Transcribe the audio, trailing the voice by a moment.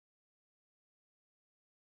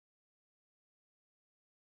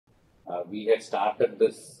we had started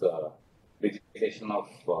this digitization of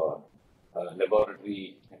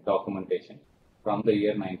laboratory documentation from the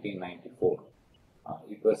year 1994.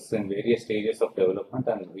 It was in various stages of development,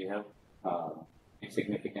 and we have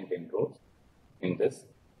significant inroads in this.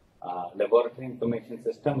 Laboratory information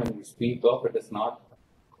system, when we speak of, it is not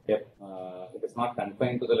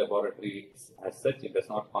confined to the laboratories as such. It does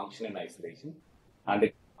not function in isolation, and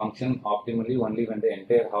it functions optimally only when the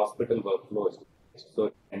entire hospital workflow is digitized.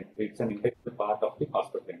 So it's an integral part of the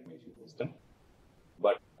hospital information system.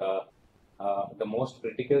 But the most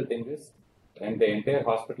critical thing is, in the entire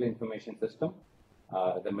hospital information system,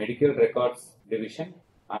 the medical records division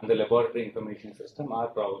and the laboratory information system are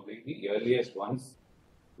probably the earliest ones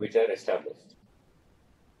which are established.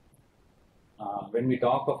 When we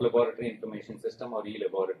talk of laboratory information system or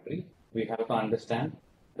e-laboratory, we have to understand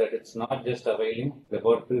that it's not just availing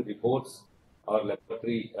laboratory reports or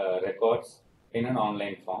laboratory records in an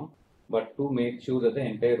online form, but to make sure that the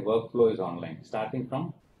entire workflow is online, starting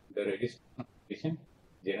from the registration,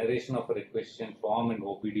 generation of a requisition form in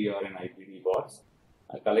OPD or in IPD bots,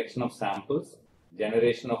 a collection of samples,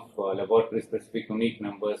 generation of laboratory-specific unique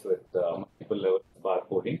numbers with multiple levels of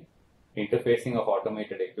barcoding, interfacing of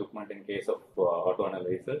automated equipment in case of auto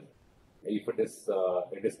analyzers. If it is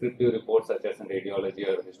a descriptive report such as in radiology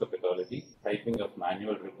or histopathology, typing of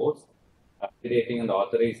manual reports, updating and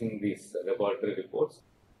authorizing these laboratory reports,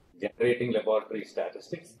 generating laboratory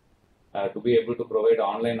statistics, to be able to provide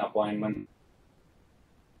online appointment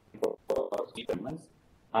for appointments,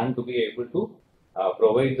 and to be able to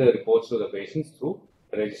provide the reports to the patients through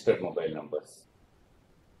registered mobile numbers.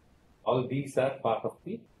 All these are part of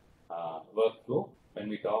the workflow when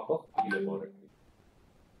we talk of e-laboratory.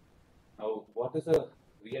 Now, what is a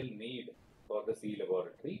real need for this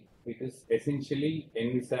e-laboratory? It is essentially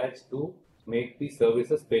envisaged to make the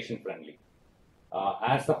services patient-friendly.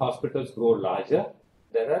 As the hospitals grow larger,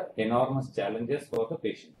 there are enormous challenges for the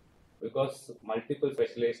patient, because multiple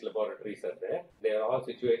specialized laboratories are there. They are all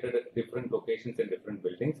situated at different locations in different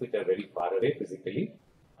buildings, which are very far away physically,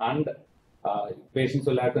 and patients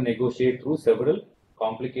will have to negotiate through several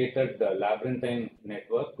complicated labyrinthine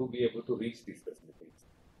network to be able to reach these facilities.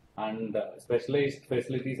 And specialized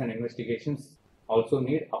facilities and investigations also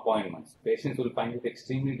need appointments. Patients will find it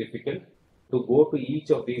extremely difficult to go to each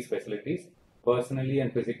of these facilities personally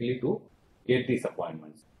and physically to get these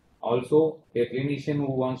appointments. Also, a clinician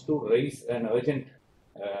who wants to raise an urgent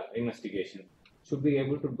investigation should be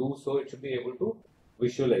able to do so. It should be able to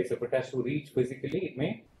visualize. If it has to reach physically, it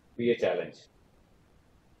may be a challenge.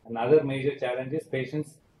 Another major challenge is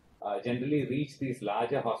patients generally reach these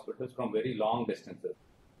larger hospitals from very long distances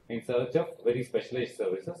in search of very specialized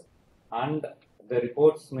services, and the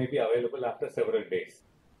reports may be available after several days.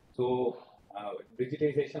 So,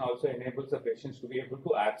 digitization also enables the patients to be able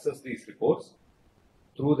to access these reports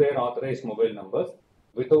through their authorized mobile numbers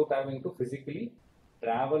without having to physically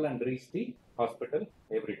travel and reach the hospital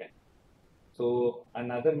every time. So,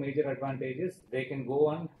 another major advantage is they can go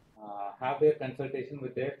and have their consultation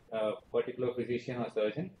with their particular physician or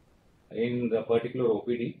surgeon in the particular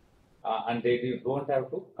OPD, and they don't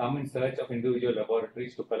have to come in search of individual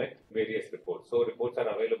laboratories to collect various reports. So, reports are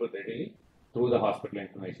available readily through the hospital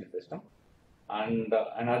information system. And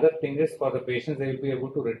another thing is, for the patients, they will be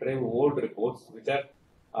able to retrieve old reports which are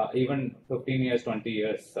even 15 years, 20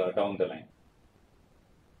 years down the line.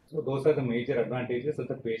 So, those are the major advantages that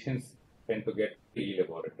the patients tend to get the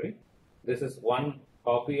e-laboratory. This is one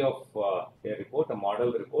copy of a report, a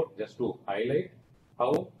model report, just to highlight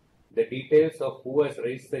how the details of who has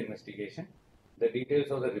raised the investigation, the details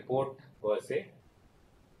of the report per se,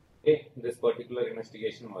 this particular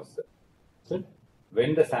investigation was done,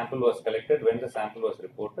 when the sample was collected, when the sample was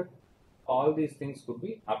reported, all these things could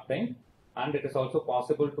be obtained, and it is also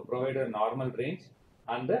possible to provide a normal range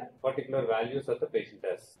and the particular values that the patient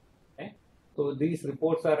has. Okay? So these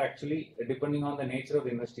reports are actually, depending on the nature of the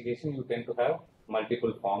investigation, you tend to have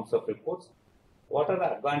multiple forms of reports. What are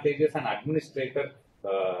the advantages an administrator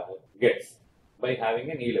gets by having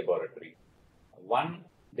an e-laboratory? One,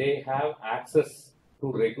 they have access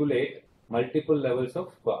to regulate multiple levels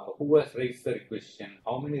of who has raised the requisition,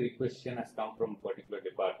 how many requisition has come from a particular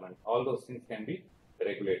department. All those things can be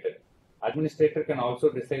regulated. Administrator can also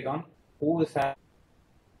decide on who is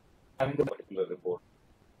having the particular report,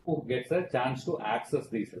 who gets a chance to access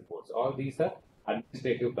these reports. All these are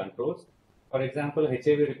administrative controls. For example,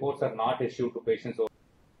 HIV reports are not issued to patients.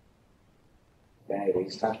 Can I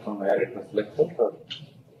restart from where it was left off? Or?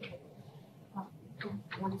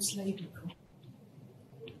 One slide.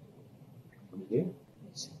 Here?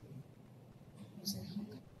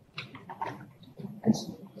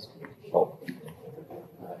 Oh.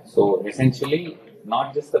 So essentially,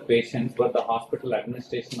 not just the patients, but the hospital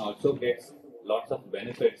administration also gets lots of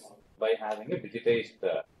benefits by having a digitized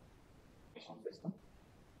system.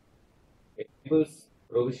 It enables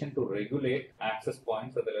provision to regulate access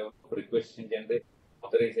points at the level of requisition generation,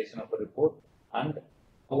 authorization of a report, and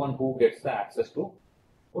one who gets the access to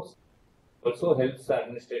reports. Also helps the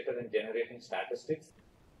administrator in generating statistics,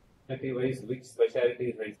 specialty-wise, which specialty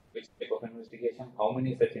is raised, which type of investigation, how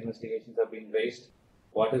many such investigations have been raised,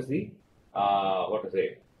 what is the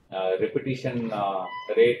repetition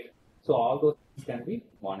rate. So all those things can be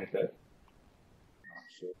monitored. Not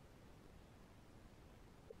sure.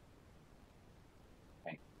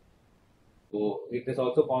 So it is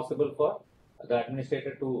also possible for the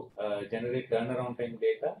administrator to generate turnaround time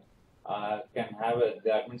data.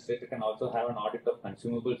 The administrator can also have an audit of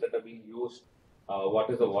consumables that are being used. What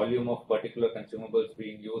is the volume of particular consumables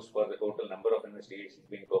being used for the total number of investigations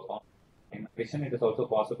being performed. In addition, it is also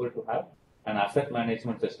possible to have an asset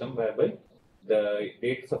management system whereby the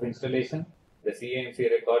dates of installation, the CAMC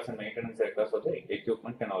records and maintenance records of the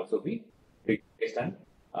equipment can also be replaced and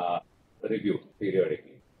reviewed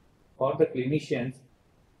periodically. For the clinicians,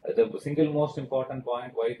 the single most important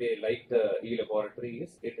point why they like the e-laboratory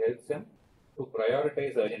is it helps them to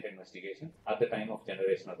prioritize urgent investigations at the time of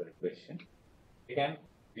generation of the requisition. They can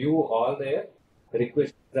view all their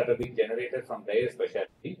requests that are being generated from their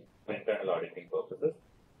specialty for internal auditing purposes.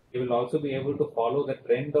 They will also be able to follow the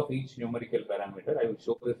trend of each numerical parameter. I will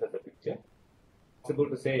show this as a picture. It's possible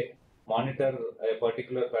to say monitor a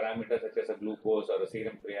particular parameter such as a glucose or a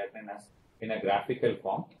serum creatinine as in a graphical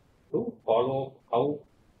form to follow how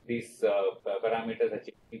these parameters are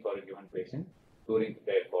changing for a given patient during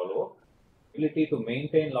their follow-up. Ability to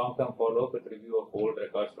maintain long-term follow-up with review of old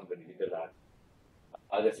records from the digital art.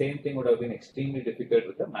 The same thing would have been extremely difficult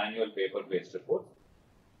with the manual paper-based reports.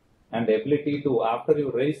 And the ability to, after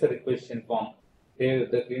you raise the requisition form,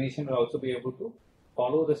 the clinician will also be able to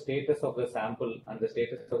follow the status of the sample and the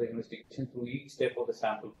status of the investigation through each step of the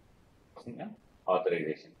sample processing and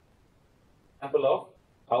authorization. Example of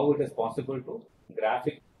how it is possible to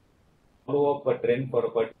graphic follow up a trend for a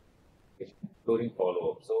particular during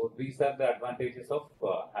follow up. So these are the advantages of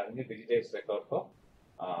having a digitized record for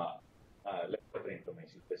laboratory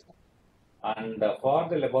information system. And for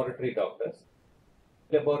the laboratory doctors,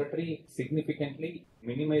 laboratory significantly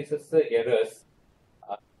minimizes the errors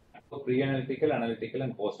at pre-analytical, analytical,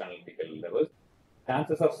 and post-analytical levels.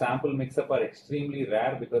 Chances of sample mix-up are extremely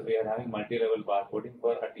rare because we are having multi-level barcoding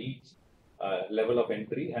for at each level of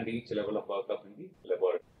entry and each level of workup in the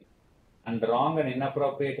laboratory. And wrong and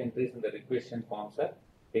inappropriate entries in the requisition forms are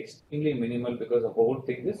extremely minimal because the whole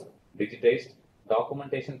thing is digitized.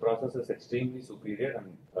 Documentation process is extremely superior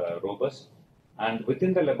and robust. And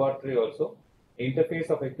within the laboratory also, interface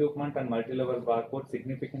of equipment and multi-level barcode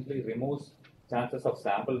significantly removes chances of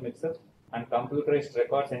sample mix-up, and computerized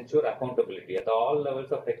records ensure accountability. At all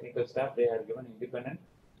levels of technical staff, they are given independent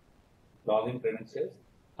login credentials,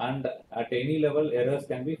 and at any level, errors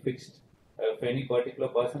can be fixed. If any particular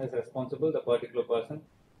person is responsible,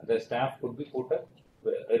 the staff could be put at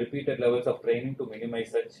repeated levels of training to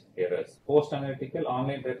minimize such errors. Post-analytical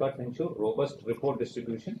online records ensure robust report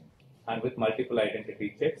distribution and with multiple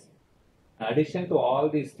identity checks. In addition to all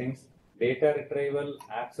these things, data retrieval,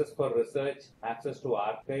 access for research, access to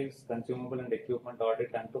archives, consumable and equipment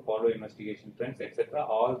audit, and to follow investigation trends, etc.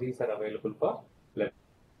 All these are available for laboratory.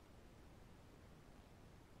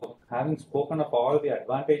 Having spoken of all the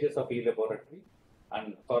advantages of e-laboratory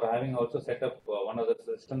and for having also set up one of the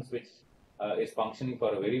systems which is functioning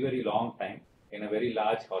for a very, very long time in a very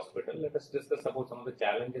large hospital, let us discuss about some of the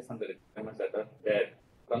challenges and the requirements that are there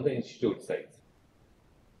from the institute side.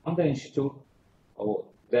 On the institute,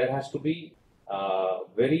 there has to be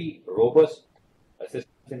very robust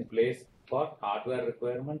systems in place for hardware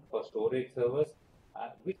requirement, for storage servers,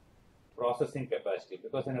 with processing capacity.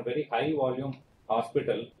 Because in a very high volume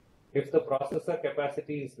hospital, if the processor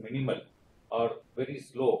capacity is minimal or very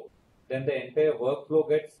slow, then the entire workflow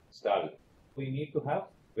gets stalled. We need to have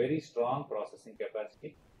very strong processing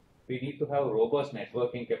capacity. We need to have robust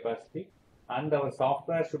networking capacity, and our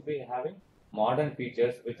software should be having modern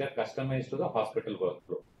features which are customized to the hospital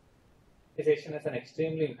workflow. Customization is an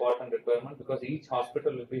extremely important requirement because each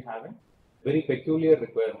hospital will be having very peculiar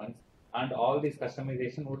requirements, and all these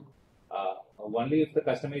customization would only if the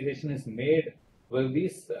customization is made will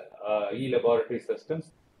these e-laboratory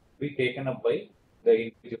systems be taken up by the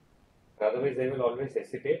individual. Otherwise, they will always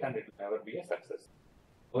hesitate and it will never be a success.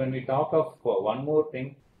 When we talk of one more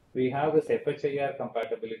thing, we have this FHIR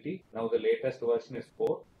compatibility. Now the latest version is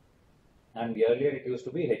 4. And earlier it used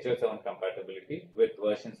to be HL7 compatibility with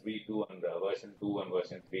versions V2 and version 2 and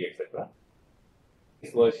version 3, etc.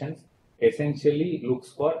 These versions essentially looks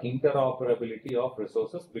for interoperability of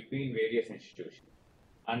resources between various institutions.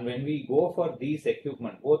 And when we go for these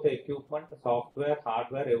equipment, both the equipment, software,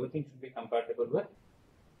 hardware, everything should be compatible with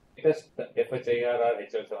latest FHIR or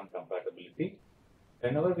HL7 compatibility.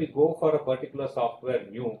 Whenever we go for a particular software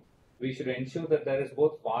new, we should ensure that there is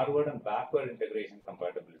both forward and backward integration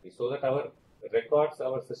compatibility, so that our records,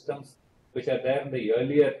 our systems which are there in the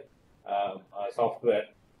earlier software,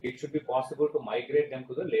 it should be possible to migrate them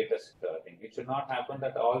to the latest thing. It should not happen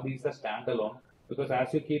that all these are standalone, because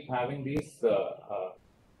as you keep having these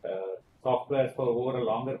softwares for over a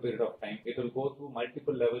longer period of time, it will go through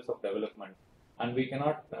multiple levels of development, and we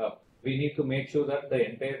cannot. We need to make sure that the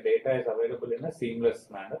entire data is available in a seamless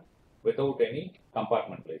manner without any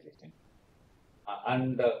compartmentalization.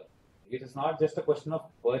 And it is not just a question of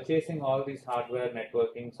purchasing all these hardware,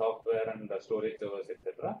 networking, software, and storage servers,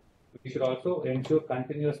 etc. We should also ensure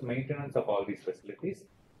continuous maintenance of all these facilities,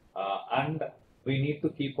 and we need to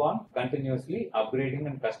keep on continuously upgrading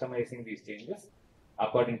and customizing these changes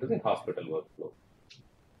according to the hospital workflow.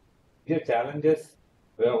 The challenges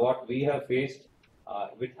were what we have faced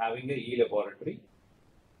with having a e-laboratory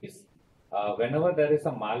is whenever there is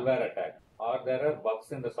a malware attack, or there are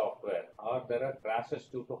bugs in the software, or there are crashes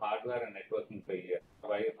due to hardware and networking failure,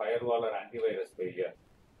 firewall or antivirus failure,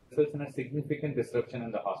 this results in a significant disruption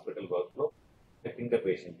in the hospital workflow, affecting the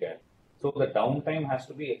patient care. So the downtime has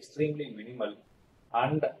to be extremely minimal,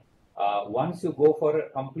 and once you go for a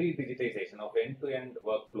complete digitization of end-to-end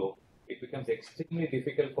workflow, it becomes extremely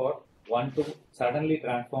difficult for one to suddenly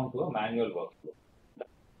transform to a manual workflow. That's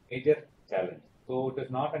a major challenge. So it is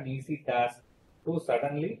not an easy task to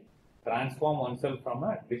suddenly transform oneself from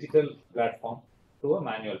a digital platform to a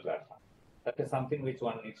manual platform. That is something which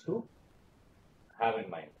one needs to have in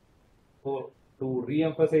mind. So to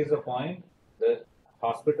re-emphasize the point, the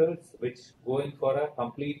hospitals which going for a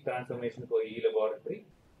complete transformation to a e-laboratory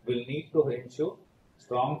will need to ensure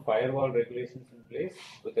strong firewall regulations in place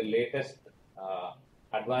with the latest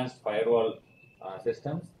advanced firewall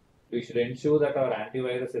systems. We should ensure that our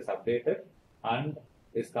antivirus is updated and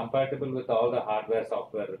is compatible with all the hardware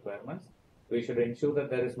software requirements. We should ensure that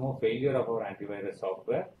there is no failure of our antivirus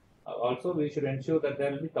software. Also, we should ensure that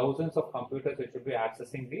there will be thousands of computers which should be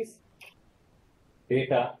accessing these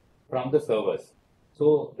data from the servers.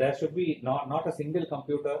 So there should be not a single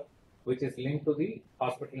computer which is linked to the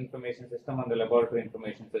hospital information system and the laboratory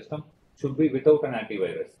information system should be without an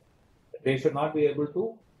antivirus. They should not be able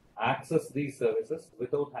to access these services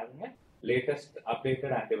without having a latest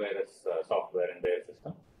updated antivirus software in their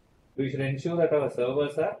system. We should ensure that our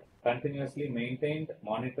servers are continuously maintained,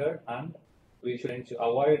 monitored, and we should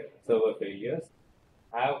avoid server failures,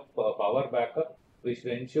 have power backup. We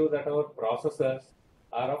should ensure that our processors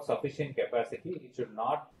are of sufficient capacity.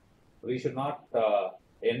 We should not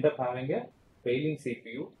end up having a failing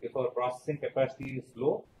CPU. If our processing capacity is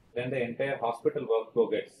low, then the entire hospital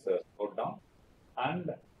workflow gets slowed down.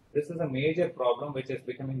 And this is a major problem which is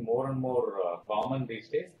becoming more and more common these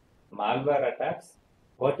days. Malware attacks,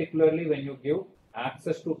 particularly when you give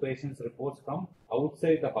access to patients' reports from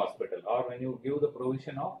outside the hospital, or when you give the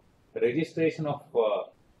provision of registration of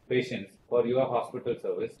patients for your hospital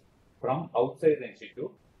service from outside the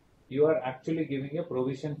institute, you are actually giving a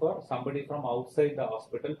provision for somebody from outside the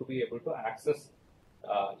hospital to be able to access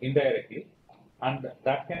indirectly, and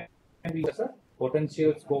that can be a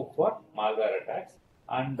potential scope for malware attacks.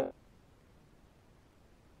 And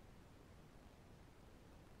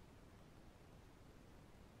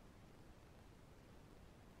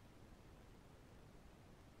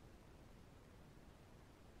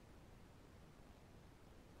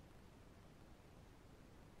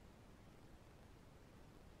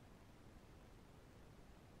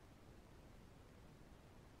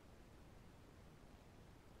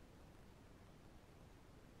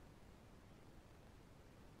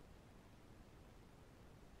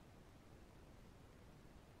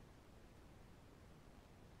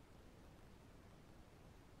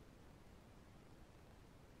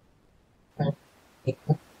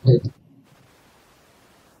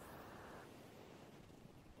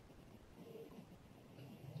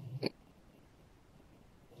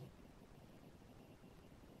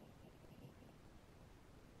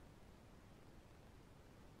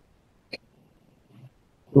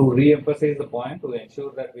to re-emphasize the point, to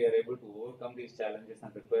ensure that we are able to overcome these challenges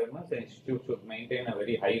and requirements, the institute should maintain a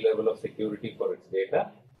very high level of security for its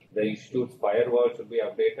data. The institute's firewall should be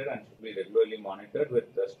updated and should be regularly monitored with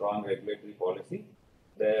a strong regulatory policy.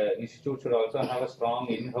 The institute should also have a strong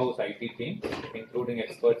in-house IT team, including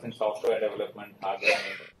experts in software development, hardware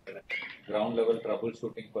maintenance, ground level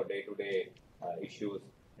troubleshooting for day-to-day issues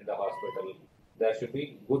in the hospital. There should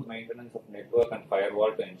be good maintenance of network and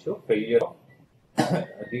firewall to ensure failure of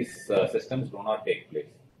these systems do not take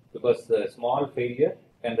place, because small failure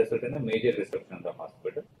can result in a major disruption in the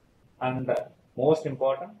hospital. And most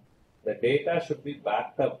important, the data should be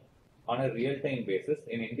backed up on a real-time basis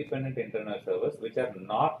in independent internal servers which are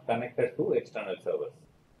not connected to external servers,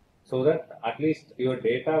 so that at least your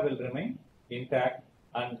data will remain intact,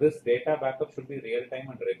 and this data backup should be real-time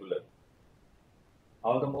and regular.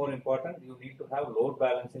 All the more important, you need to have load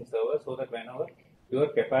balancing servers so that whenever your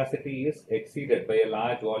capacity is exceeded by a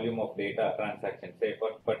large volume of data transactions, say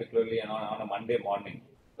particularly on a Monday morning,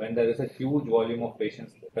 when there is a huge volume of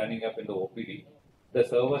patients turning up in the OPD, the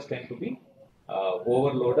servers tend to be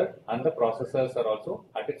overloaded and the processors are also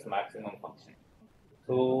at its maximum function.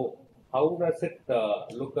 So how does it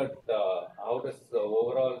look at, how does the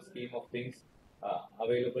overall scheme of things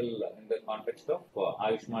available in the context of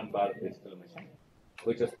Ayushman Bharat Digital Mission,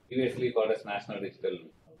 which was previously called as National Digital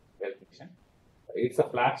Health Mission? It's a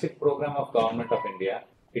flagship program of Government of India.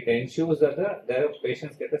 It ensures that their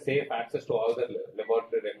patients get a safe access to all the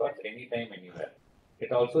laboratory records anytime, anywhere.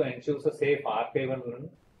 It also ensures a safe archival and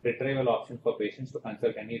retrieval option for patients to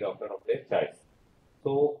consult any doctor of their choice.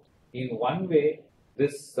 So, in one way,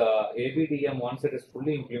 this ABDM, once it is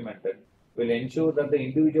fully implemented, will ensure that the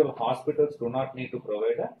individual hospitals do not need to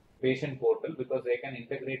provide a patient portal, because they can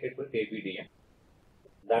integrate it with ABDM.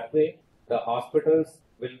 That way, the hospitals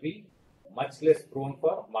will be much less prone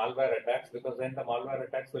for malware attacks, because then the malware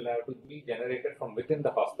attacks will have to be generated from within the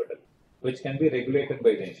hospital, which can be regulated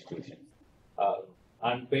by the institutions.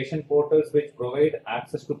 And patient portals which provide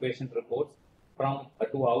access to patient reports from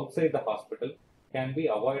to outside the hospital can be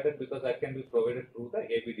avoided, because that can be provided through the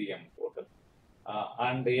ABDM portal.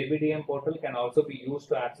 And the ABDM portal can also be used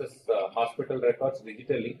to access hospital records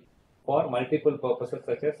digitally for multiple purposes,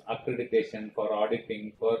 such as accreditation, for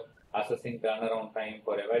auditing, for assessing turnaround time,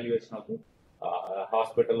 for evaluation of the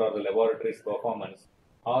hospital or the laboratory's performance.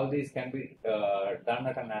 All these can be done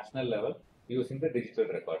at a national level using the digital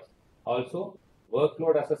records. Also,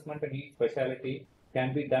 workload assessment in each specialty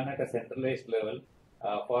can be done at a centralized level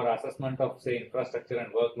for assessment of, say, infrastructure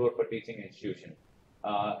and workload for teaching institutions.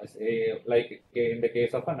 Like in the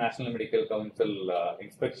case of a National Medical Council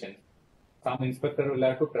inspection, some inspector will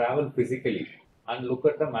have to travel physically and look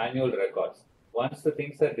at the manual records. Once the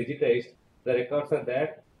things are digitized, the records are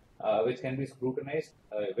there, which can be scrutinized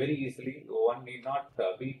very easily. One need not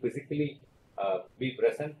be physically be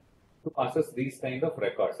present to assess these kind of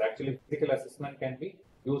records. Actually, physical assessment can be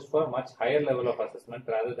used for much higher level of assessment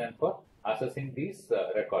rather than for assessing these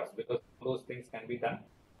records, because those things can be done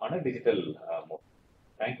on a digital mode.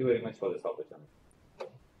 Thank you very much for this opportunity.